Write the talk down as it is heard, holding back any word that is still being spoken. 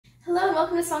Hello and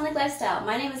welcome to Swan Lake Lifestyle.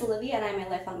 My name is Olivia and I'm a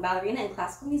lifelong ballerina and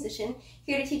classical musician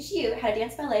here to teach you how to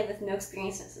dance ballet with no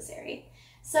experience necessary.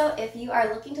 So if you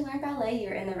are looking to learn ballet,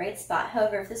 you're in the right spot.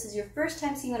 However, if this is your first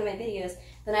time seeing one of my videos,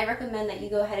 then I recommend that you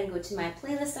go ahead and go to my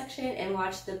playlist section and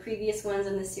watch the previous ones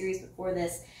in the series before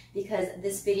this, because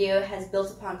this video has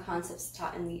built upon concepts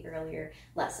taught in the earlier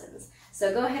lessons.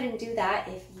 So go ahead and do that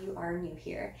if you are new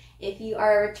here. If you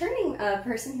are a returning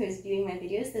person who is viewing my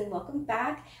videos, then welcome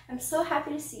back. I'm so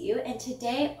happy to see you. And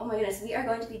today, oh my goodness, we are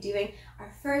going to be doing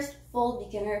our first full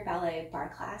beginner ballet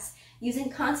bar class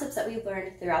using concepts that we've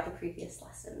learned throughout the previous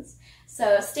lessons.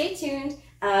 So stay tuned,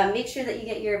 make sure that you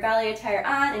get your ballet attire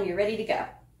on and you're ready to go.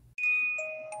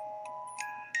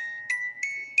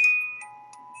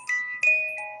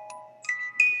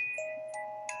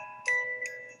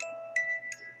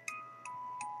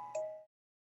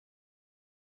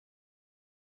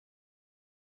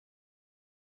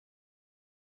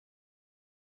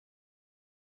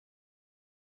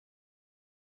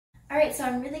 Alright, so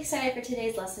I'm really excited for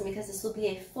today's lesson because this will be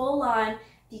a full-on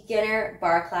beginner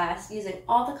bar class using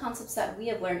all the concepts that we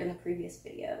have learned in the previous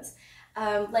videos.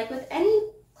 Like with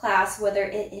any class, whether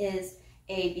it is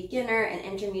a beginner, an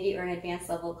intermediate, or an advanced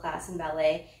level class in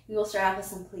ballet, we will start off with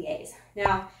some pliés.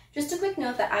 Now, just a quick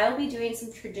note that I will be doing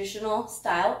some traditional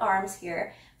style arms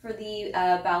here for the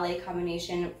ballet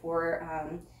combination for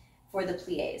the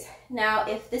pliés. Now,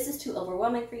 if this is too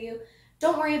overwhelming for you,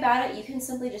 don't worry about it. You can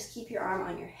simply just keep your arm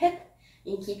on your hip.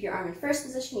 You can keep your arm in first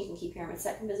position. You can keep your arm in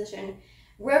second position.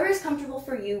 Wherever is comfortable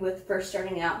for you with first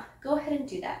starting out, go ahead and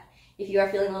do that. If you are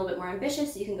feeling a little bit more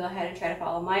ambitious, you can go ahead and try to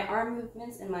follow my arm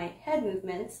movements and my head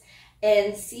movements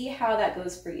and see how that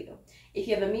goes for you. If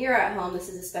you have a mirror at home, this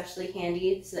is especially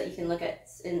handy so that you can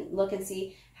look and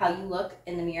see how you look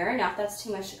in the mirror. Now, if that's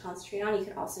too much to concentrate on, you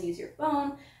can also use your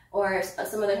phone or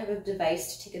some other type of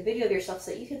device to take a video of yourself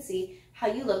so that you can see how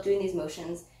you look doing these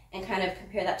motions and kind of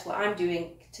compare that to what I'm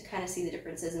doing to kind of see the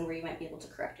differences and where you might be able to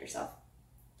correct yourself.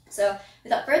 So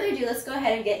without further ado, let's go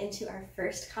ahead and get into our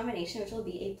first combination, which will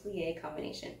be a plié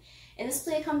combination. In this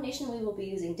plié combination, we will be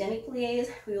using demi-pliés,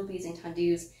 we will be using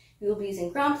tendus, we will be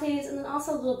using grand pliés, and then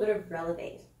also a little bit of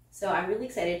relevés. So I'm really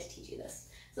excited to teach you this.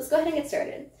 So let's go ahead and get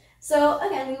started. So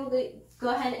again, we will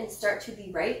go ahead and start to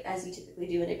the right as you typically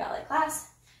do in a ballet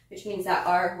class, which means that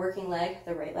our working leg,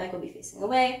 the right leg, will be facing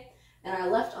away, and our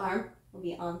left arm will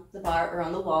be on the bar or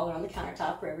on the wall or on the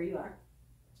countertop, wherever you are.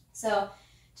 So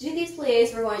to do these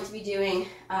pliés, we're going to be doing,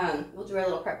 we'll do our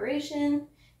little preparation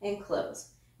and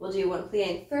close. We'll do one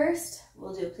plié in first,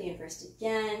 we'll do a plié in first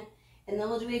again, and then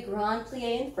we'll do a grand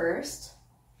plié in first.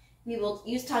 We will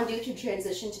use tendu to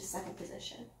transition to second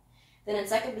position. Then in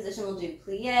second position, we'll do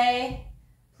plié,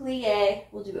 plié,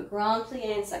 we'll do a grand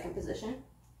plié in second position,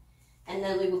 and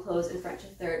then we will close in front to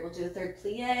third. We'll do a third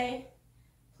plié,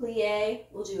 plié,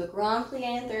 we'll do a grand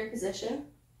plié in third position.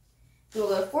 Then we'll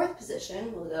go to fourth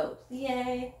position, we'll go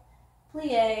plié,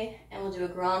 plié, and we'll do a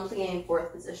grand plié in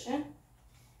fourth position.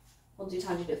 We'll do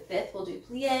tendu to fifth, we'll do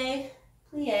plié,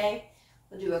 plié,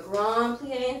 we'll do a grand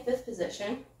plié in fifth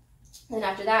position. Then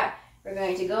after that, we're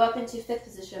going to go up into fifth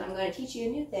position. I'm going to teach you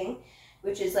a new thing,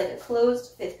 which is like a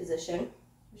closed fifth position,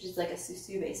 which is like a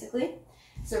susu basically.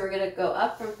 So we're going to go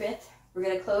up from fifth, we're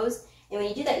going to close, and when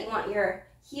you do that, you want your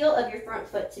heel of your front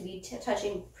foot to be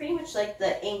touching pretty much like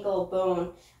the ankle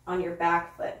bone on your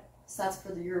back foot. So that's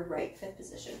for your right fifth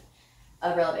position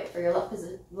of relevé. For your left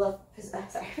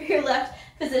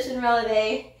position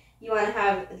relevé, you want to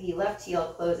have the left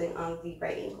heel closing on the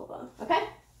right ankle bone. Okay?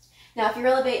 Now, if your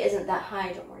relevé isn't that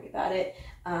high, don't worry about it.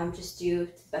 Just do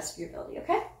to the best of your ability.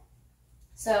 Okay?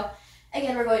 So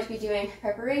again, we're going to be doing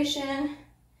preparation,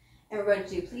 and we're going to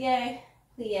do plié,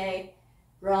 plié,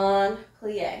 grand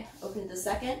plié. Open to the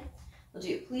second. We'll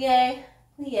do plié,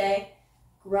 plié,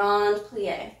 grand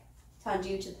plié.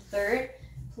 Tendu to the third.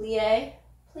 Plié,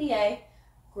 plié,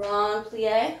 grand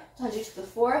plié. Tendu to the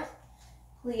fourth.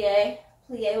 Plié,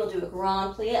 plié. We'll do a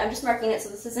grand plié. I'm just marking it so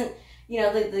this isn't, you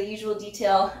know, the usual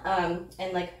detail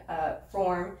and like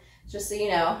form. Just so you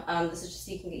know, this is just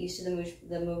so you can get used to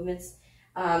the movements,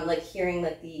 like hearing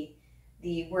like the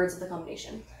words of the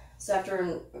combination. So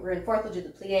after we're in fourth, we'll do the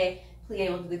plié. Plié,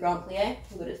 we'll do the grand plié.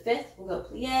 We'll go to fifth, we'll go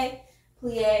plié,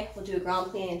 plié, we'll do a grand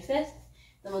plié in fifth.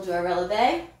 Then we'll do our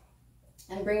relevé,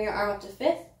 and bring your arm up to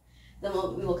fifth. Then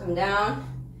we will come down,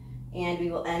 and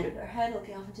we will end with our head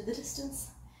looking off into the distance,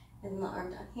 and then the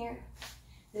arm down here.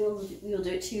 Then we will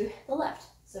do it to the left.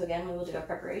 So again, we will do our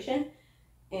preparation,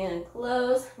 and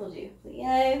close. We'll do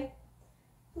plié,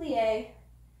 plié,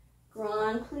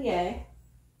 grand plié,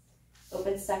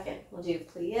 open second. We'll do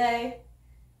plié,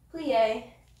 plié,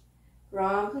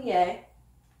 grand plié,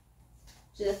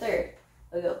 to the third.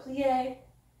 We'll go plié,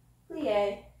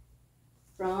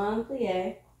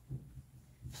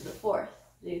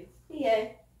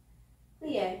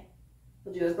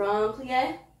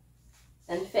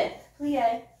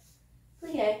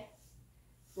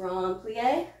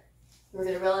 We're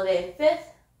going to relevé in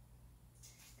fifth,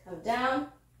 come down,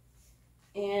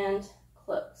 and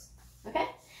close. Okay?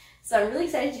 So I'm really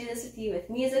excited to do this with you with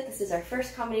music. This is our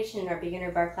first combination in our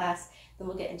beginner bar class. Then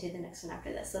we'll get into the next one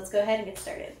after this. So let's go ahead and get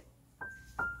started.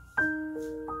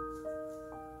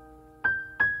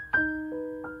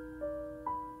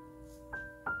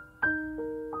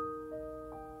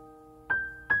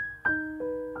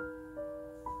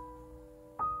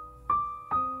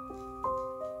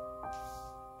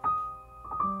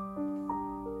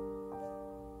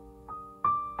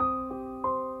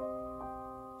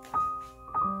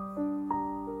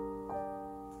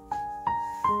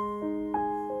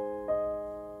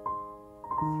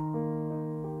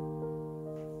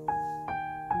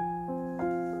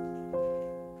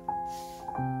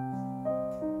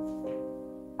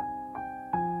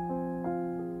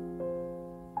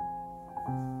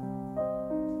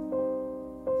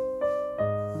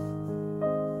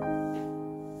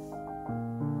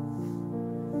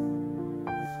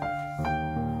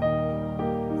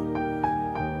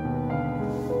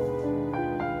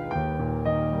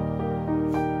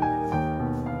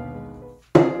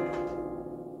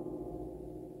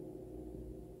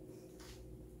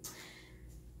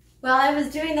 While I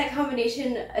was doing that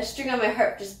combination, a string on my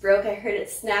harp just broke. I heard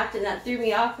it snapped and that threw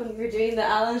me off when we were doing the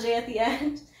allongé at the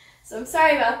end. So I'm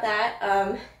sorry about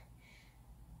that.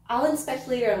 I'll inspect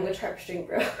later on which harp string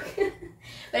broke.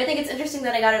 But I think it's interesting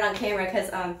that I got it on camera because,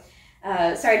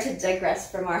 sorry to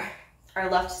digress from our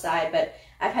left side, but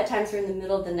I've had times where in the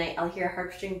middle of the night I'll hear a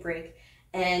harp string break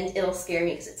and it'll scare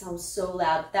me because it sounds so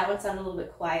loud. That one sounded a little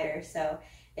bit quieter, so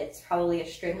it's probably a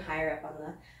string higher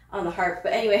up on the harp.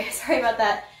 But anyway, sorry about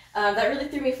that. That really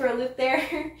threw me for a loop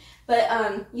there.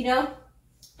 But, you know,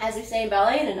 as we say in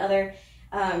ballet and in other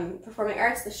performing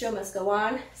arts, the show must go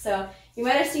on. So you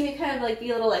might have seen me kind of like be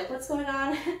a little like, what's going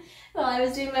on? While I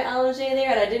was doing my allongé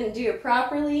there and I didn't do it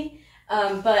properly.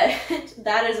 But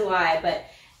that is why. But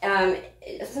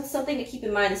something to keep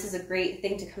in mind, this is a great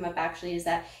thing to come up actually, is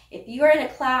that if you are in a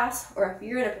class or if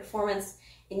you're in a performance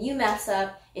and you mess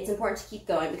up, it's important to keep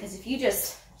going, because if you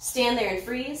just stand there and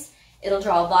freeze, it'll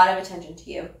draw a lot of attention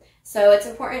to you. So it's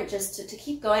important just to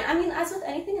keep going. I mean, as with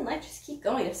anything in life, just keep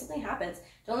going. If something happens,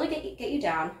 don't let it get you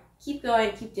down. Keep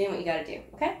going, keep doing what you gotta do,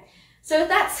 okay? So with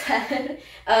that said,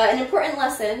 an important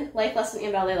lesson, life lesson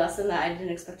and ballet lesson that I didn't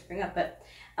expect to bring up, but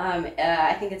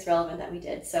I think it's relevant that we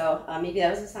did. So maybe that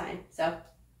was a sign. So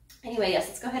anyway, yes,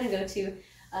 let's go ahead and go to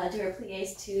do our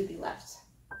pliés to the left.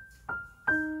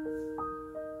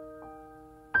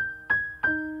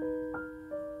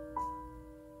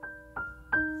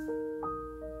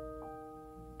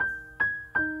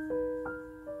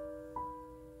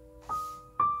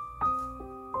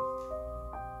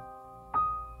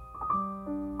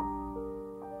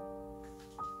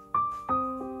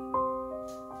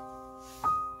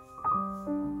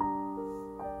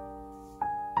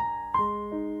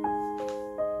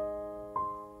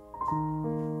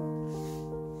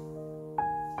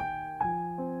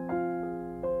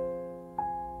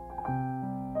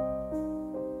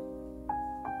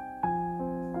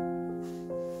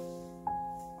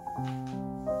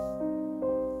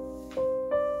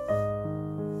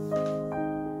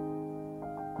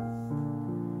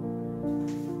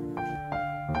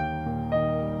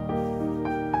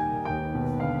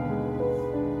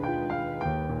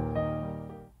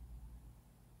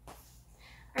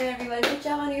 Good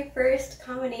job on your first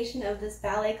combination of this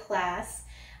ballet class.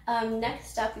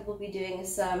 Next up, we will be doing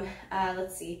some,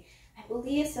 let's see, I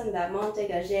believe some battements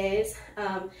dégagés.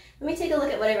 Let me take a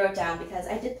look at what I wrote down, because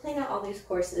I did plan out all these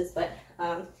courses, but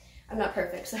I'm not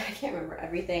perfect, so I can't remember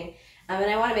everything. And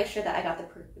I want to make sure that I got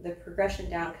the progression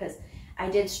down, because I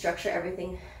did structure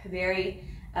everything very,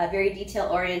 very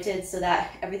detail-oriented so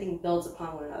that everything builds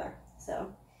upon one another.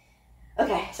 So,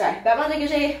 okay, sorry, battement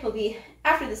dégagé will be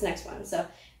after this next one. So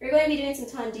we're going to be doing some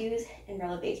tendus and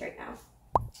relevés right now.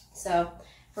 So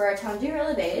for our tendu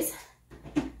relevés,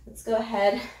 let's go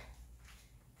ahead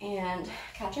and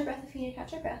catch our breath if you need to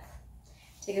catch our breath.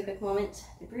 Take a quick moment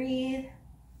to breathe.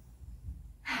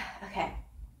 Okay,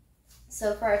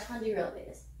 so for our tendu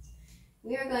relevés,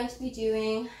 we are going to be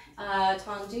doing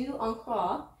tendu en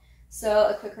croix. So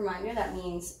a quick reminder, that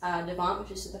means devant,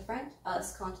 which is to the front,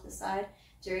 second to the side,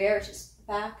 derrière, which is the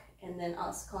back, and then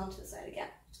second to the side again.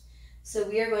 So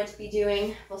we are going to be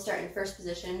doing, we'll start in first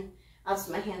position. I'll just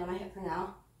put my hand on my hip for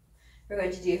now. We're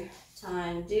going to do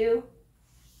tendu,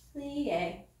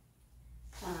 plié,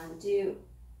 tendu,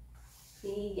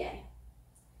 plié,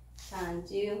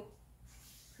 tendu,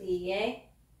 plié,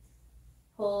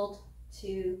 hold,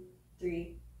 2,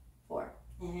 3, 4,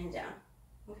 and down.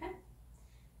 Okay?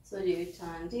 So do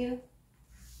tendu,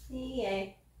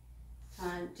 plié,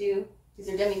 tendu. These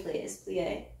are demi-pliés,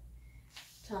 plié,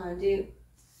 tendu,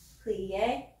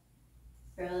 plié,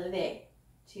 relevé,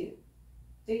 2,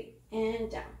 3, and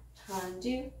down,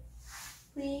 tendu,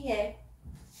 plié,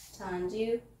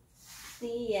 tendu,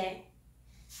 plié,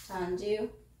 tendu,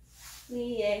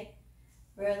 plié,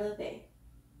 relevé,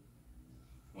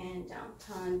 and down,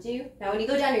 tendu. Now when you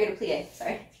go down, you're going to plié,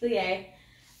 sorry, plié,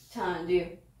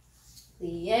 tendu,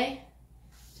 plié,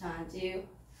 tendu,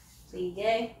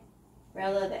 plié,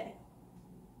 relevé.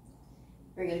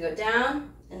 We're going to go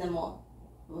down, and then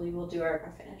we will do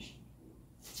our finish.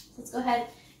 So let's go ahead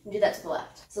and do that to the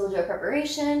left. So we'll do our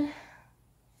preparation.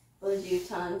 We'll do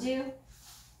tendu,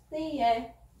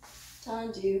 plié,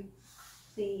 tendu,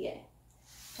 plié,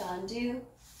 tendu,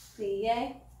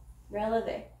 plié,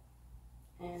 relevé,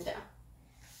 and down.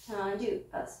 Tendu,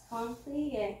 ascend,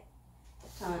 plié,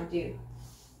 tendu,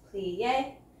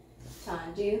 plié,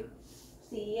 tendu,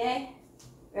 plié,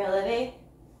 relevé,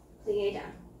 plié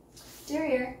down.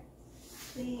 Derrière,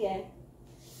 plié,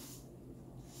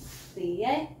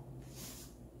 plié,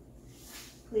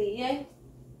 plié,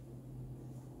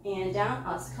 and down,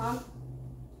 ascend,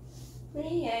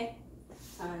 plié,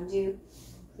 tendu,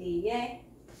 plié,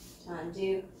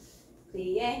 tendu,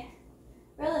 plié,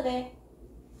 relevé,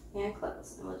 and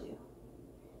close. And we'll do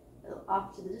a little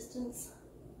off to the distance.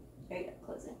 There you go,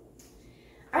 closing.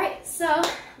 All right, so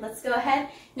let's go ahead.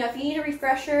 Now, if you need a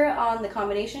refresher on the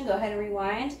combination, go ahead and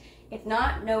rewind. If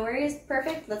not, no worries,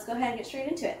 perfect. Let's go ahead and get straight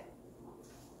into it.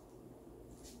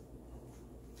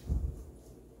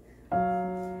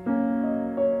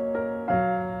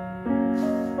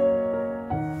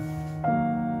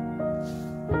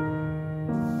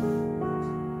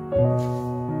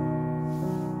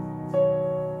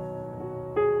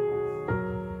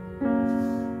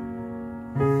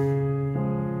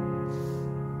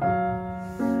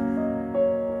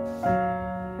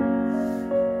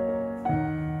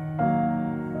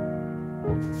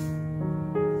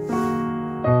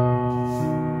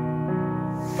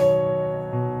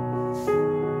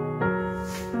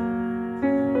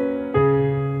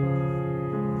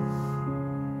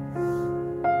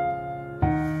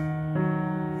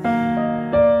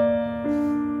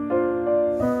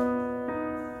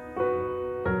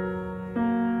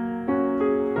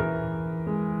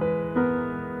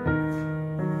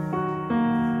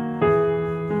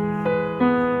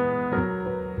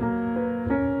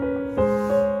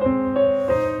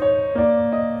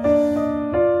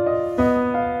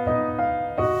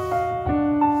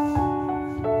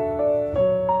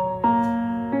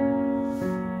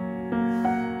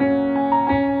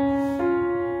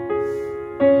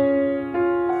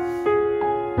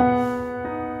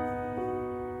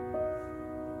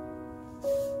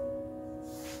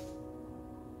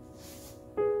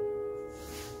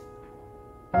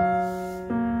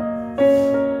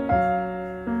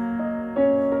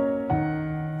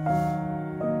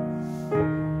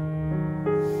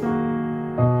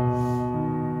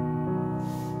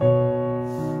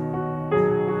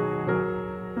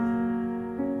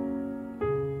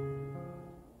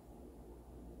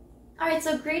 Alright,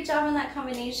 so great job on that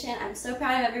combination. I'm so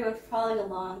proud of everyone for following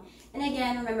along. And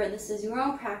again, remember, this is your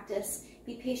own practice.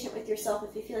 Be patient with yourself.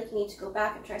 If you feel like you need to go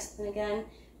back and try something again,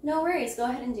 no worries, go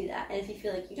ahead and do that. And if you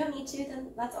feel like you don't need to,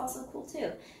 then that's also cool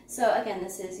too. So again,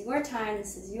 this is your time,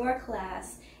 this is your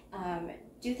class.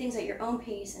 Do things at your own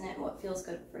pace and at what feels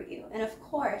good for you. And of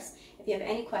course, if you have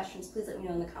any questions, please let me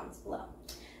know in the comments below.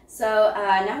 So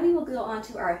now we will go on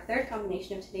to our third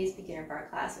combination of today's beginner bar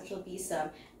class, which will be some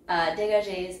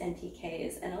dégagés and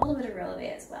piqués and a little bit of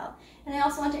relevé as well. And I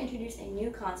also want to introduce a new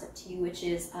concept to you, which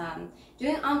is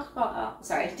doing en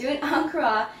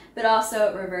croix, but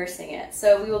also reversing it.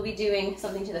 So we will be doing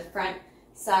something to the front,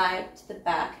 side, to the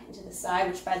back, and to the side,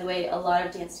 which, by the way, a lot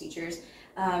of dance teachers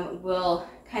will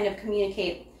kind of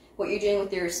communicate what you're doing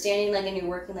with your standing leg and your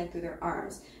working leg through their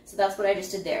arms. So that's what I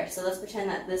just did there. So let's pretend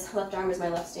that this left arm is my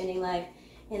left standing leg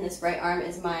and this right arm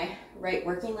is my right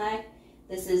working leg.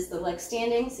 This is the leg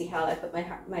standing. See how I put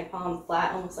my palm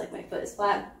flat, almost like my foot is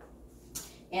flat.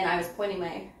 And I was pointing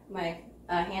my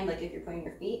hand like if you're pointing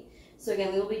your feet. So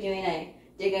again, we will be doing a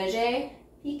dégagé,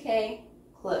 piqué,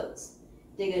 close.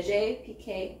 Dégagé,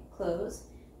 piqué, close.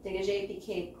 Dégagé,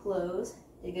 piqué, close.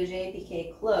 Dégagé,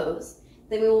 piqué, close.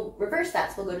 Then we will reverse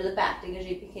that, so we'll go to the back.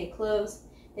 Dégagé, piqué, close.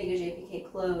 Dégagé, piqué,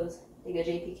 close.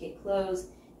 Dégagé, piqué, close.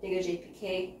 Dégagé,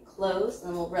 piqué, close.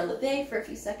 And then we'll relevé for a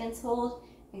few seconds, hold,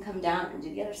 and come down and do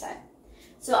the other side.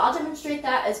 So I'll demonstrate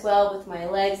that as well with my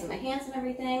legs and my hands and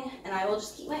everything. And I will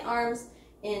just keep my arms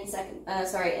in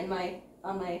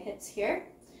on my hips here,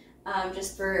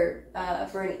 just for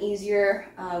an easier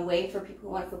way for people who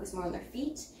want to focus more on their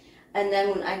feet. And then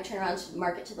when I turn around to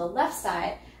mark it to the left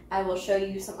side, I will show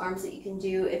you some arms that you can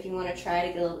do if you want to try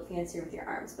to get a little bit fancier with your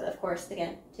arms. But of course,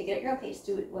 again, take it at your own pace.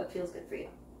 Do what feels good for you.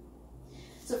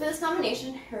 So for this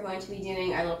combination, we're going to be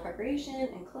doing our little preparation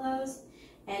and close.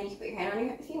 And you can put your hand on your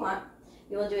hip if you want.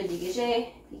 We will do a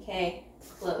dégagé, piqué,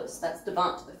 close. That's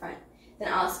devant to the front. Then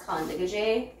Ascan,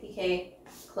 dégagé, piqué,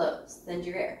 close. Then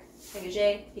Barre,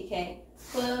 dégagé, piqué,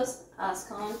 close.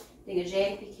 Ascan,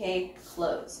 dégagé, piqué,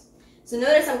 close. So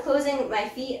notice I'm closing my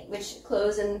feet, which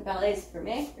close in ballet is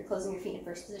fermé. You're closing your feet in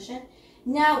first position.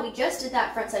 Now we just did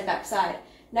that front side, back side.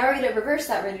 Now we're going to reverse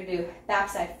that. We're going to do back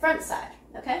side, front side.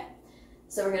 Okay?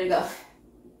 So we're going to go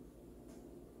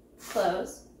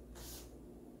close,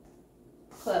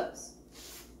 close,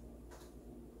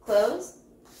 close,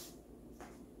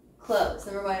 close.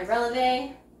 Then we're going to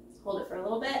relevé, hold it for a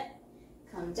little bit,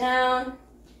 come down, and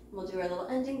we'll do our little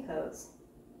ending pose.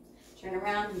 Turn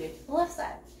around and do it to the left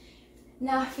side.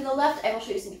 Now for the left, I will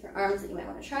show you some different arms that you might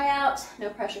want to try out.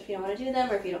 No pressure if you don't want to do them,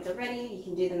 or if you don't feel ready, you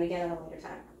can do them again at a later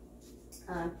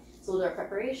time. So we'll do our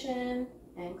preparation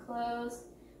and close.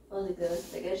 We'll do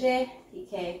dégagé,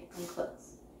 piqué, and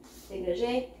close.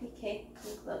 Dégagé, piqué,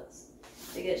 and close.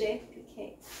 Dégagé,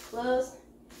 piqué, close.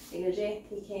 Dégagé,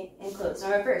 piqué, and close.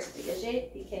 Now reverse.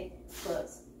 Dégagé, piqué,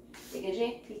 close.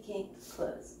 Dégagé, piqué,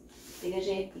 close.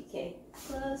 Dégagé, piqué,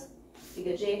 close.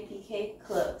 Dégagé, piqué,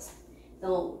 close. Then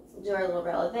we'll do our little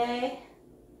relevé.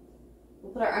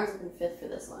 We'll put our arms up in fifth for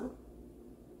this one.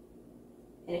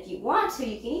 And if you want to,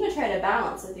 you can even try to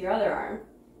balance with your other arm.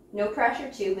 No pressure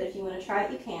too, but if you want to try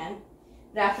it, you can.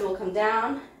 But after we'll come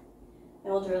down,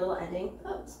 and we'll do a little ending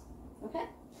pose. Okay?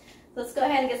 So let's go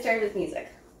ahead and get started with music.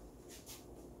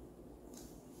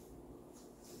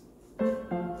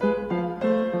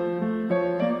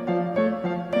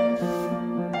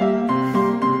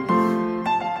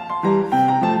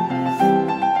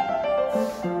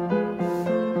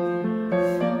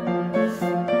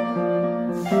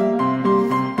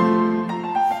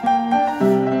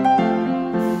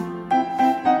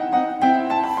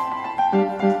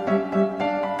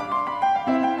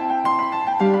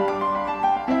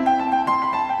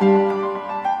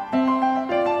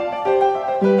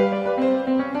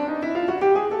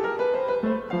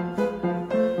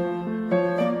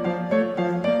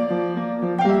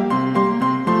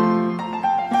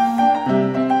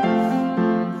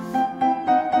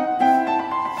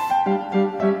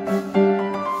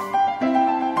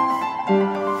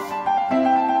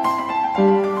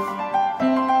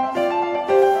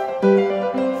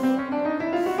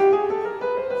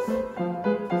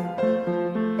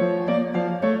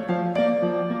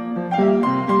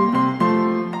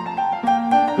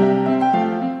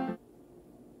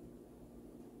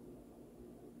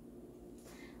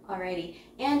 Alrighty,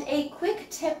 and a quick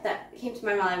tip that came to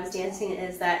my mind while I was dancing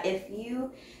is that if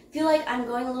you feel like I'm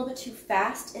going a little bit too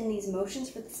fast in these motions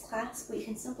for this class, what you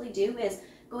can simply do is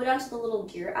go down to the little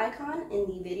gear icon in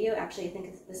the video. Actually, I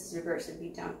think this is reversed. It would be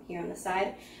down here on the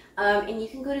side. And you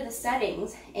can go to the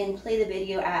settings and play the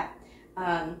video at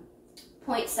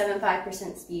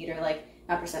 0.75% speed, or like,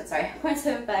 not percent, sorry,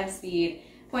 0.75 speed,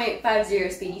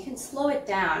 0.50 speed. You can slow it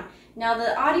down. Now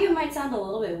the audio might sound a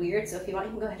little bit weird, so if you want,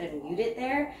 you can go ahead and mute it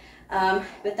there.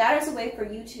 But that is a way for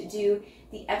you to do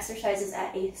the exercises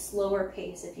at a slower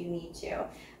pace if you need to.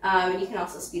 And you can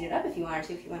also speed it up if you wanted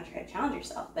to, if you want to try to challenge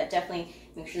yourself. But definitely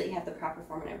make sure that you have the proper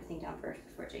form and everything down first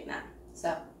before doing that.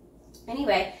 So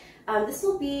anyway, this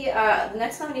will be, the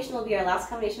next combination will be our last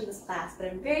combination of this class, but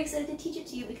I'm very excited to teach it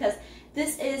to you because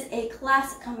this is a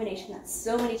classic combination that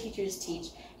so many teachers teach,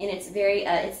 and it's very,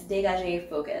 it's dégagé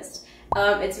focused.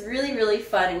 It's really, really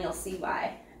fun, and you'll see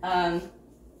why.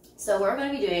 So what we're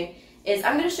going to be doing is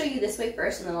I'm going to show you this way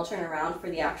first, and then I'll turn around for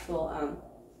the actual,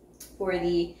 for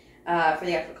the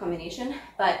actual combination.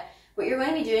 But what you're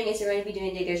going to be doing is you're going to be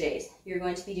doing dégagés. You're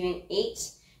going to be doing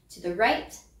 8 to the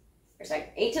right,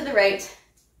 8 to the right,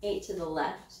 8 to the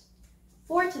left,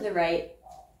 4 to the right,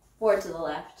 4 to the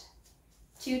left,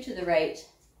 2 to the right,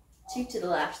 2 to the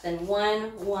left, then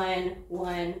 1, 1,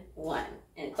 1, 1,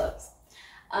 and close.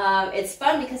 It's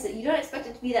fun because you don't expect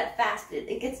it to be that fast, but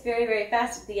it gets very, very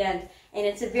fast at the end, and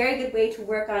it's a very good way to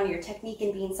work on your technique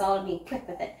and being solid and being quick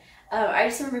with it. I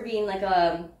just remember being like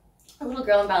a little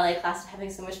girl in ballet class and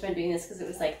having so much fun doing this because it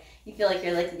was like, you feel like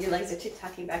your legs are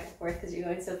tick-tocking back and forth because you're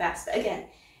going so fast. But again,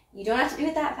 you don't have to do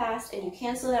it that fast, and you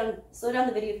can slow down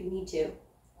the video if you need to.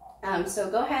 So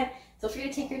go ahead, feel free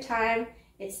to take your time.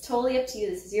 It's totally up to you.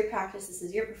 This is your practice, this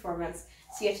is your performance,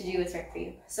 so you have to do what's right for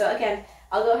you. So again,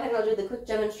 I'll go ahead and I'll do the quick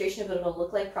demonstration of what it'll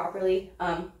look like properly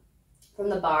from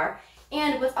the barre.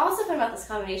 And what's also fun about this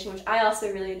combination, which I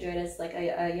also really enjoyed as like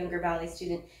a younger ballet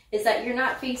student, is that you're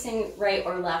not facing right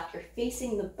or left, you're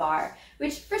facing the bar,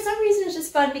 which for some reason is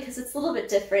just fun because it's a little bit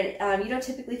different. You don't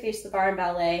typically face the bar in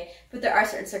ballet, but there are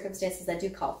certain circumstances that do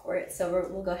call for it. So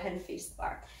we'll go ahead and face the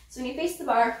bar. So when you face the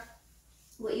bar,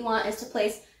 what you want is to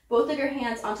place both of your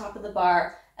hands on top of the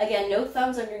bar. Again, no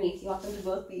thumbs underneath. You want them to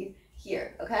both be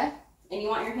here, okay? And you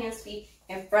want your hands to be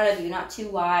in front of you, not too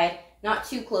wide, not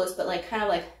too close, but like kind of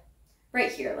like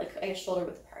right here, like I guess shoulder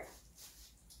width apart.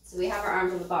 So we have our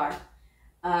arms on the bar,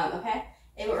 okay?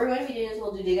 And what we're going to be doing is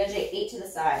we'll do dégagé 8 to the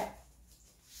side.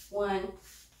 1,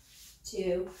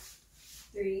 2,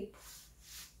 3,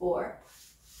 4,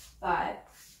 5,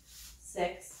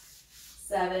 6,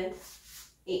 7,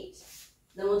 8.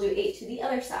 Then we'll do 8 to the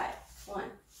other side. 1,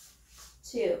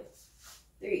 2,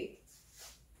 3,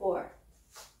 4,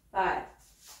 5,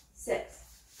 6,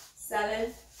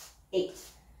 7, 8.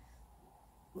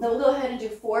 Then we'll go ahead and do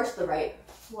 4 to the right.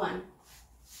 1,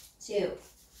 2,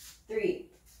 3,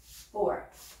 4.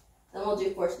 Then we'll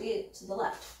do 4 to the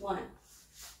left. 1,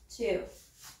 2,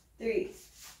 3,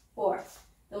 4.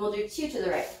 Then we'll do 2 to the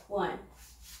right. 1,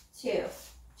 2,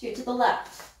 2 to the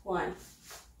left. 1,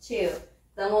 2.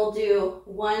 Then we'll do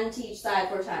 1 to each side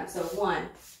 4 times. So 1,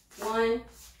 1,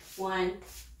 1,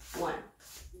 1.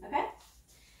 Okay?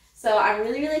 So I'm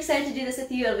really, really excited to do this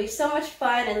with you. It'll be so much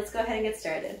fun, and let's go ahead and get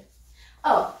started.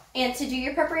 Oh, and to do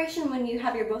your preparation when you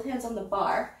have your both hands on the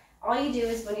bar, all you do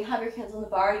is when you have your hands on the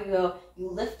bar, you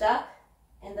lift up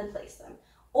and then place them.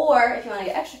 Or if you want to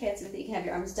get extra fancy with it, you can have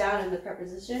your arms down in the prep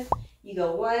position. You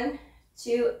go 1,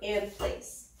 2, and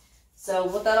place. So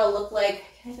what that'll look like,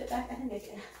 can I fit back? I think I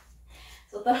can.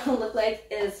 So what that'll look like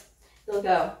is you'll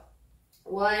go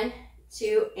 1,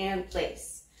 2, and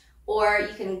place. Or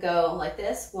you can go like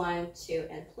this, 1, 2,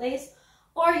 and place.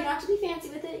 Or you don't have to be fancy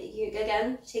with it. You,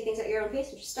 again, take things at your own pace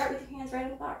and just start with your hands right on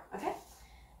the bar, okay?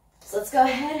 So let's go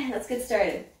ahead and let's get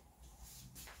started.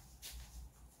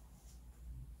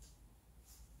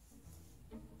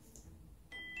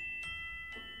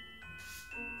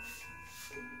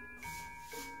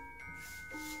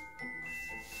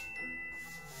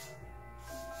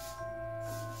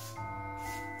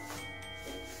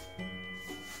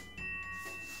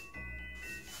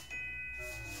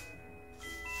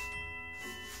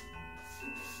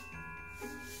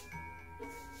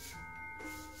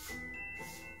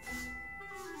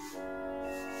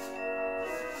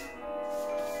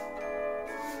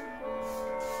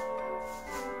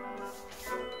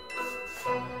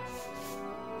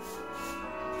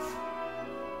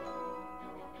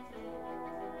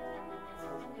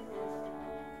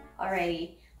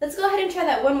 Alrighty, let's go ahead and try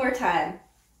that one more time.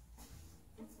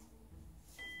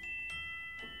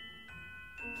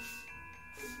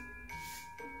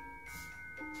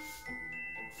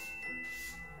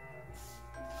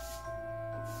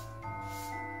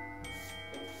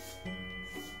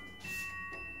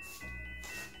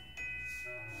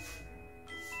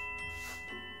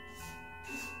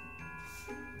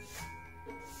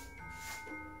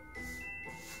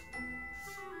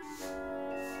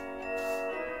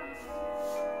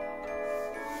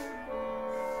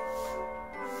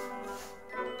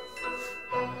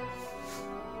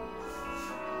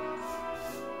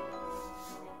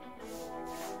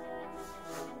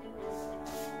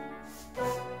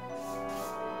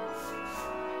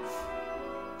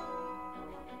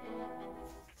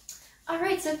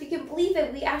 Alright, so if you can believe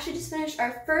it, we actually just finished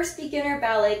our first beginner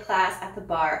ballet class at the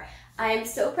bar. I am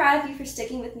so proud of you for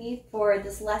sticking with me for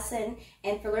this lesson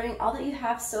and for learning all that you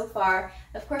have so far.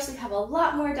 Of course, we have a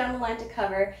lot more down the line to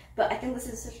cover, but I think this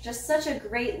is just such a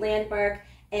great landmark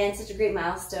and such a great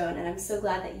milestone, and I'm so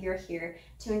glad that you're here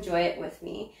to enjoy it with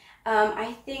me.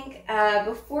 I think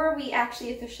before we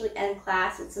actually officially end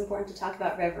class, it's important to talk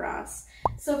about reverence.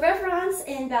 So reverence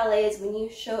in ballet is when you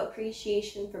show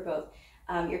appreciation for both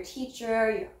your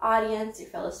teacher, your audience, your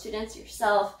fellow students,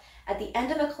 yourself. At the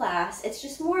end of a class, it's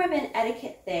just more of an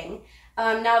etiquette thing.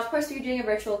 Now, of course, we're doing a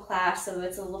virtual class, so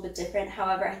it's a little bit different.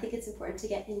 However, I think it's important to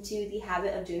get into the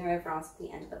habit of doing a reverence at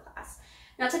the end of the class.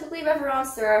 Now, typically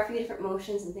reverence, there are a few different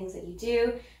motions and things that you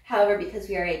do. However, because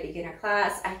we are a beginner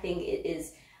class, I think it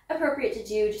is appropriate to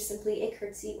do just simply a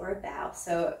curtsy or a bow.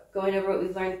 So going over what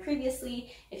we've learned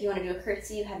previously, if you want to do a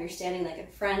curtsy, you have your standing leg in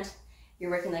front,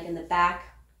 your working leg in the back,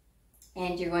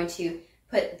 and you're going to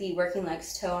put the working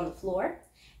leg's toe on the floor.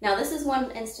 Now this is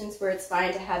one instance where it's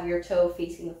fine to have your toe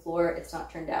facing the floor, it's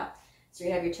not turned out. So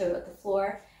you're going to have your toe at the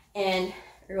floor, and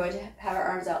we're going to have our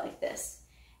arms out like this.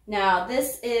 Now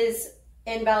this is,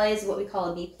 in ballet, is what we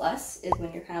call a B+, is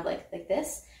when you're kind of like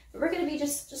this. But we're going to be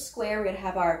just square. We're going to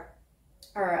have our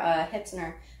our hips and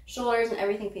our shoulders and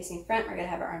everything facing front. We're going to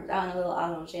have our arms out in a little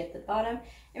allongé at the bottom.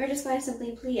 And we're just going to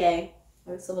simply plie.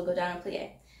 So we'll go down and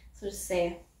plie. So just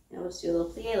say, we'll just do a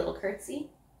little plie, a little curtsy.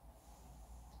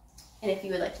 And if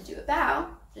you would like to do a bow,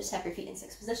 just have your feet in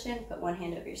 6 position, put one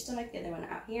hand over your stomach, the other one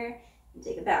out here, and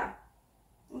take a bow.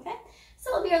 Okay, so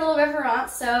it'll be our little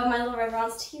reverence. So my little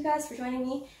reverence to you guys for joining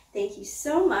me. Thank you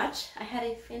so much. I had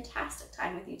a fantastic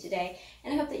time with you today,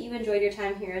 and I hope that you enjoyed your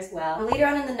time here as well. And later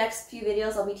on in the next few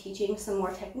videos, I'll be teaching some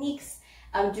more techniques,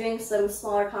 doing some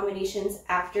smaller combinations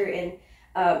after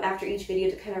each video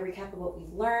to kind of recap of what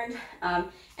we've learned. And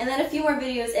then a few more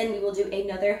videos and we will do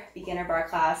another beginner bar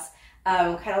class,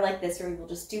 kind of like this, where we will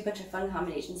just do a bunch of fun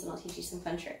combinations and I'll teach you some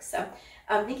fun tricks. So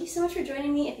thank you so much for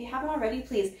joining me. If you haven't already,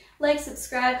 please like,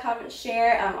 subscribe, comment,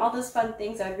 share, all those fun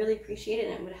things. I would really appreciate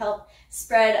it, and it would help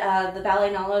spread the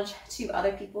ballet knowledge to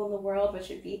other people in the world, which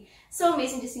would be so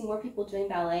amazing to see more people doing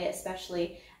ballet,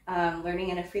 especially learning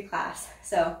in a free class.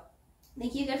 So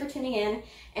thank you again for tuning in,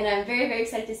 and I'm very, very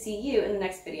excited to see you in the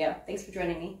next video. Thanks for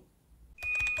joining me.